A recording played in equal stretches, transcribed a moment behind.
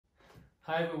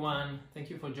Hi everyone,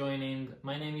 thank you for joining.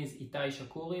 My name is Itay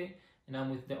Shakury and I'm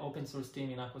with the open source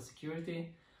team in Aqua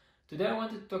Security. Today I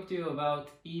wanted to talk to you about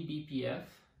ebpf,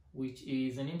 which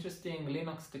is an interesting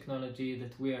Linux technology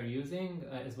that we are using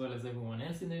as well as everyone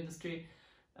else in the industry.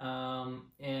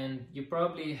 And you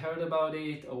probably heard about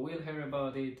it or will hear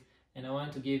about it, and I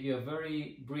want to give you a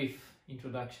very brief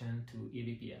introduction to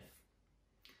ebpf.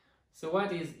 So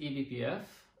what is ebpf?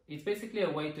 It's basically a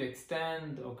way to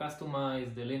extend or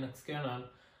customize the Linux kernel.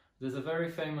 There's a very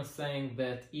famous saying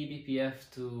that ebpf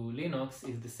to Linux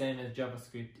is the same as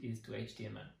JavaScript is to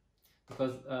HTML.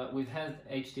 Because we've had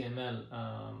HTML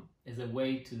as a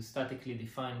way to statically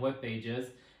define web pages,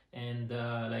 and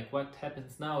like what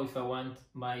happens now if I want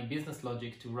my business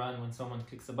logic to run when someone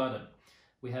clicks a button.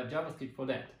 We have JavaScript for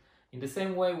that. In the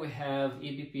same way, we have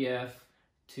ebpf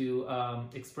to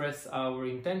express our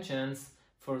intentions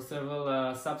for several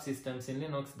subsystems in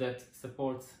Linux that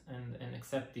support and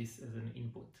accept this as an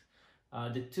input.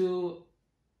 The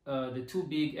two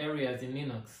big areas in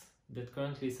Linux that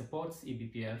currently supports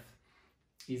ebpf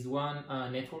is one,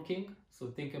 networking.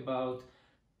 So think about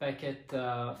packet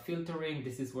filtering.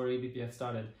 This is where ebpf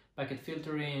started. Packet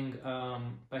filtering,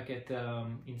 packet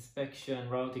inspection,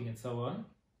 routing, and so on.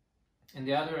 And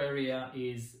the other area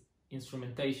is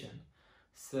instrumentation.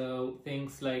 So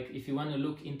things like if you want to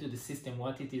look into the system,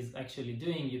 what it is actually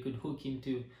doing, you could hook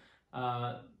into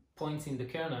points in the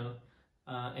kernel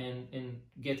and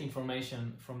get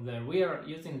information from there. We are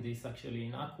using this actually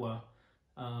in Aqua.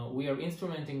 We are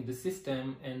instrumenting the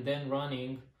system and then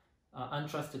running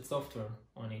untrusted software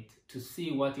on it to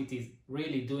see what it is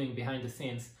really doing behind the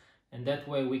scenes, and that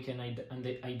way we can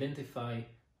identify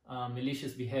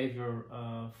malicious behavior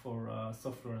for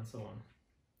software and so on.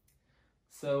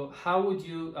 So how would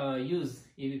you use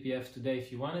ebpf today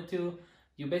if you wanted to?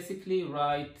 You basically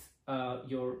write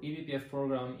your ebpf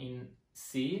program in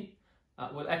C.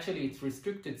 Well, actually it's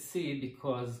restricted C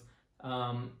because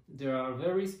there are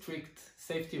very strict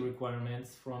safety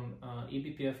requirements from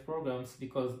ebpf programs,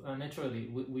 because naturally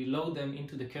we load them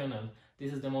into the kernel.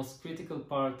 This is the most critical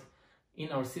part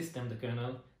in our system, the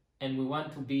kernel, and we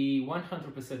want to be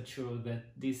 100% sure that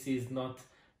this is not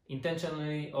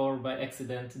intentionally or by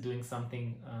accident doing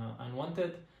something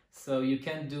unwanted. So you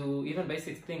can do even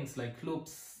basic things like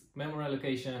loops, memory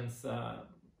allocations,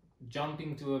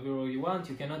 jumping to wherever row you want.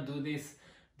 You cannot do this.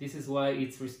 This is why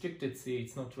it's restricted C,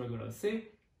 it's not regular C.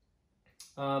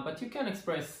 But you can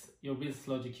express your business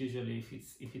logic usually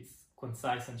if it's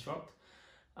concise and short.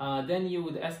 Then you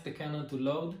would ask the kernel to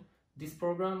load this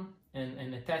program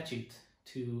and attach it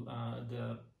to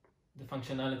the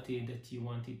functionality that you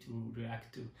want it to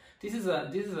react to. This is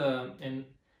a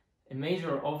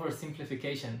major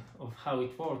oversimplification of how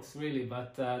it works, really,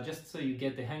 but just so you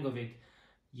get the hang of it,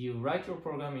 you write your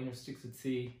program in restricted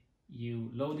C, you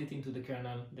load it into the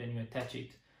kernel, then you attach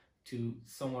it to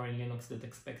somewhere in Linux that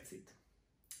expects it.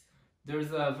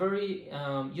 There's a very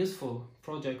useful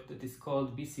project that is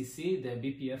called BCC, the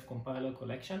BPF Compiler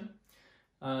Collection.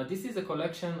 This is a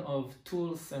collection of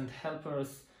tools and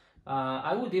helpers.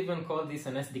 I would even call this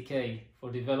an SDK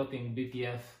for developing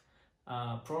BPF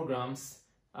programs,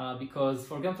 because,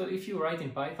 for example, if you write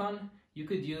in Python, you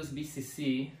could use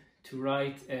BCC to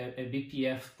write a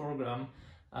BPF program,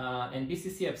 and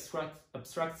BCC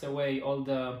abstracts away all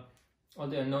the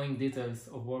annoying details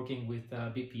of working with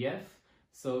BPF.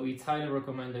 So it's highly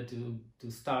recommended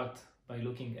to start by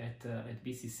looking at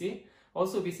BCC.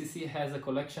 Also, BCC has a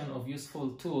collection of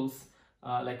useful tools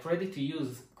like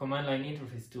ready-to-use command line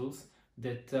interface tools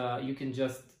that you can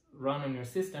just run on your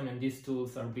system, and these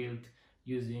tools are built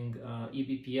using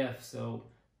ebpf. So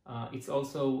it's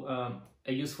also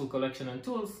a useful collection of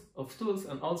tools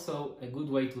and also a good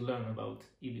way to learn about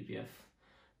ebpf.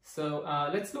 So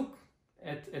let's look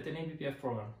at an ebpf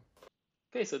program.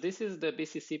 Okay, so this is the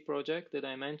BCC project that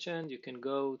I mentioned. You can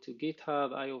go to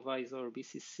GitHub, IOVisor,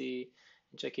 BCC,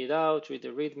 and check it out, read the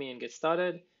README, and get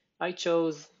started. I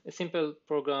chose a simple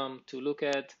program to look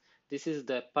at. This is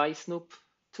the PySnoop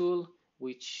tool,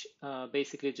 which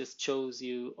basically just shows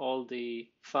you all the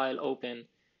file open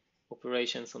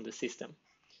operations on the system.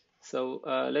 So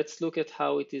let's look at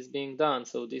how it is being done.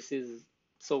 So this is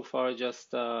so far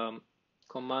just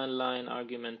command line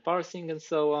argument parsing and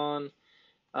so on.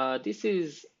 This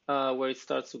is where it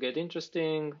starts to get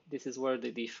interesting. This is where they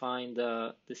define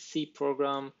the C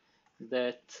program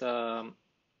that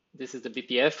this is the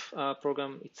BPF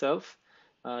program itself.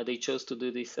 They chose to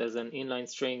do this as an inline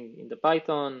string in the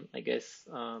Python. I guess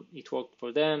it worked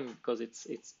for them because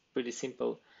it's pretty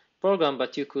simple program,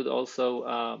 but you could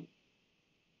also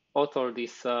author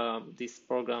this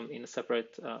program in a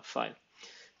separate file.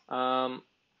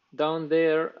 down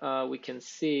there, we can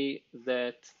see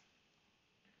that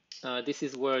this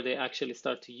is where they actually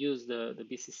start to use the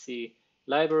BCC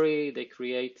library. They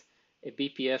create a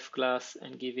BPF class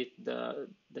and give it the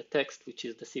text, which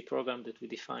is the C program that we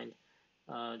defined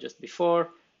just before.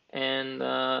 And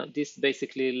this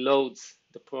basically loads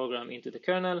the program into the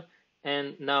kernel,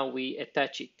 and now we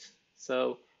attach it.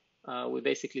 So we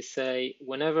basically say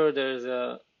whenever there's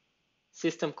a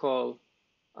system call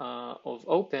of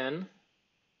open,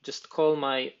 just call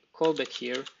my callback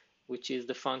here, which is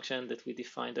the function that we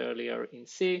defined earlier in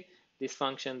C. This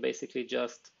function basically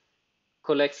just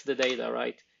collects the data,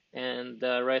 right? And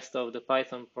the rest of the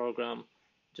Python program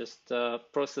just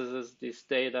processes this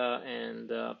data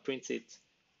and prints it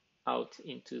out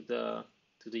into the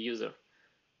user.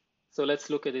 So let's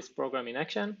look at this program in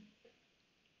action.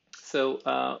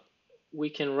 So we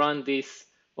can run this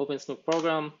OpenSnoop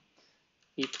program.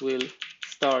 It will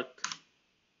start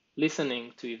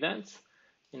listening to events.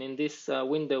 And in this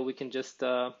window, we can just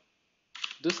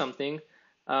do something.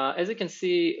 As you can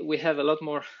see, we have a lot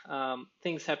more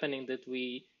things happening that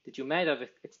you might have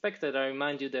expected. I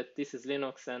remind you that this is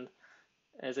Linux, and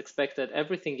as expected,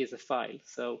 everything is a file.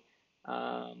 So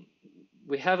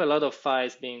we have a lot of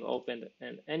files being opened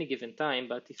at any given time,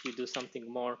 but if we do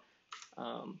something more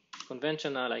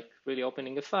conventional, like really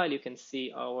opening a file, you can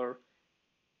see our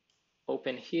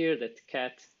open here that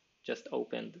cat just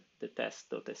opened the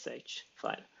test.sh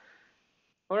file.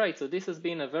 All right, so this has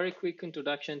been a very quick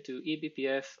introduction to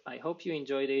ebpf. I hope you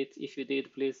enjoyed it. If you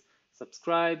did, please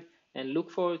subscribe and look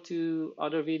forward to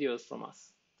other videos from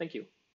us. Thank you.